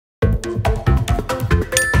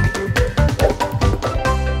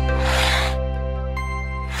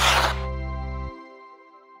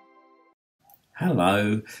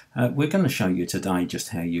Hello, we're going to show you today just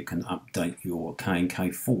how you can update your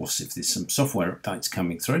KNK Force if there's some software updates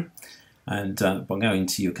coming through. And by going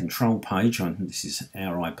to your control page, and this is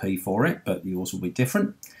our IP for it, but yours will be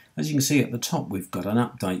different. As you can see at the top, we've got an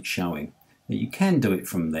update showing. Now you can do it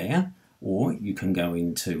from there, or you can go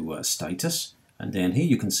into status, and down here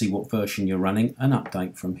you can see what version you're running and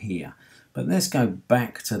update from here. But let's go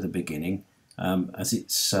back to the beginning, as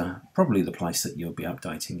it's probably the place that you'll be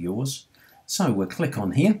updating yours. So we'll click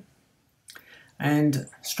on here, and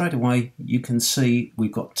straight away you can see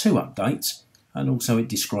we've got two updates, and also it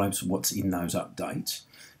describes what's in those updates.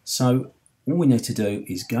 So all we need to do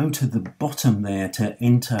is go to the bottom there to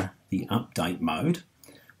enter the update mode,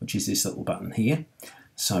 which is this little button here.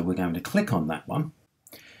 So we're going to click on that one,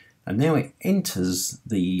 and now it enters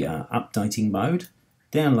the updating mode,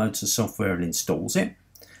 downloads the software and installs it,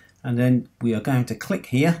 and then we are going to click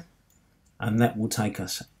here, and that will take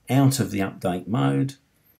us out of the update mode,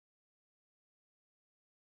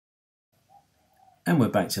 and we're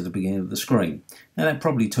back to the beginning of the screen. Now that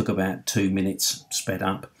probably took about 2 minutes sped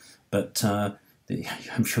up, but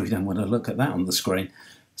I'm sure you don't want to look at that on the screen.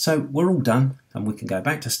 So we're all done, and we can go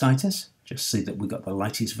back to status, just see that we've got the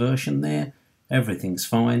latest version there, everything's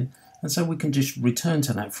fine, and so we can just return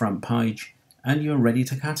to that front page and you're ready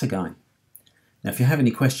to cut again. Now, if you have any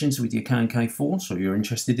questions with your KNK Force or you're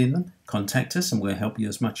interested in them, contact us and we'll help you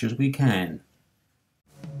as much as we can.